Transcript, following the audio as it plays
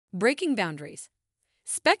Breaking boundaries.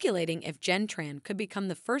 Speculating if Jenn Tran could become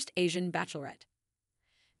the first Asian Bachelorette.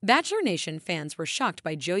 Bachelor Nation fans were shocked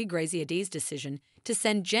by Joey Graziadei's decision to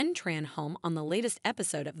send Jenn Tran home on the latest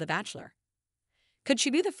episode of The Bachelor. Could she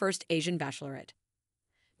be the first Asian Bachelorette?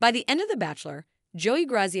 By the end of The Bachelor, Joey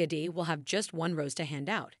Graziadei will have just one rose to hand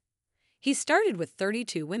out. He started with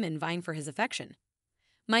 32 women vying for his affection.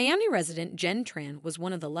 Miami resident Jenn Tran was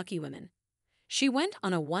one of the lucky women. She went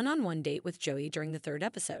on a one-on-one date with Joey during the third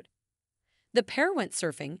episode. The pair went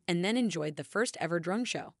surfing and then enjoyed the first ever drone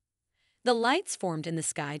show. The lights formed in the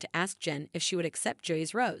sky to ask Jenn if she would accept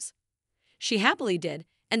Joey's rose. She happily did,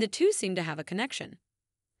 and the two seemed to have a connection.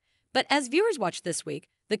 But as viewers watched this week,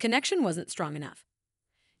 the connection wasn't strong enough.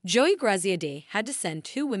 Joey Graziadei had to send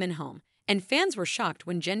 2 women home, and fans were shocked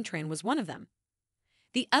when Jenn Tran was one of them.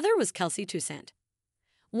 The other was Kelsey Toussaint.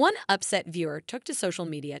 One upset viewer took to social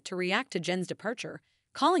media to react to Jenn's departure,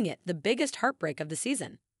 calling it the biggest heartbreak of the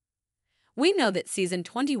season. We know that season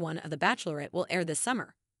 21 of The Bachelorette will air this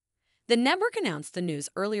summer. The network announced the news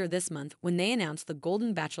earlier this month when they announced the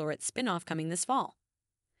Golden Bachelorette spin-off coming this fall.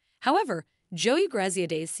 However, Joey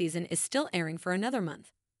Graziadei's season is still airing for another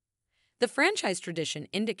month. The franchise tradition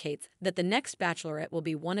indicates that the next Bachelorette will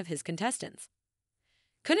be one of his contestants.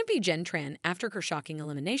 Could it be Jenn Tran after her shocking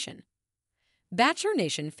elimination? Bachelor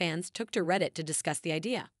Nation fans took to Reddit to discuss the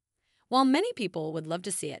idea. While many people would love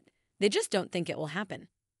to see it, they just don't think it will happen.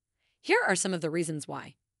 Here are some of the reasons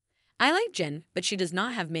why. I like Jenn, but she does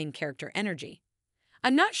not have main character energy.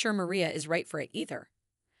 I'm not sure Maria is right for it either.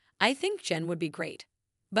 I think Jenn would be great,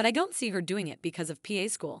 but I don't see her doing it because of PA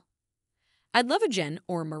school. I'd love a Jenn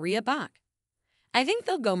or Maria back. I think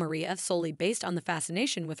they'll go Maria solely based on the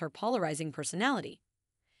fascination with her polarizing personality.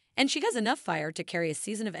 And she has enough fire to carry a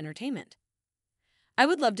season of entertainment. I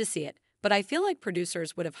would love to see it, but I feel like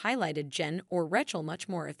producers would have highlighted Jenn or Rachel much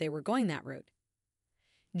more if they were going that route.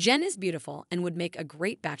 Jenn is beautiful and would make a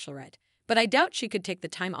great bachelorette, but I doubt she could take the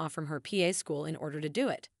time off from her PA school in order to do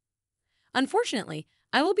it. Unfortunately,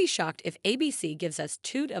 I will be shocked if ABC gives us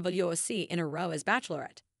 2 WOC in a row as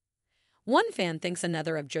bachelorette. One fan thinks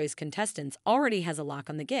another of Joey's contestants already has a lock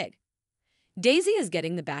on the gig. Daisy is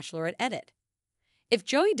getting the Bachelorette edit. If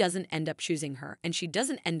Joey doesn't end up choosing her and she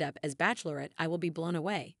doesn't end up as Bachelorette, I will be blown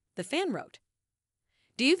away, the fan wrote.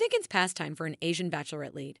 Do you think it's past time for an Asian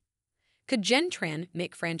Bachelorette lead? Could Jenn Tran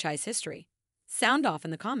make franchise history? Sound off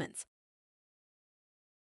in the comments.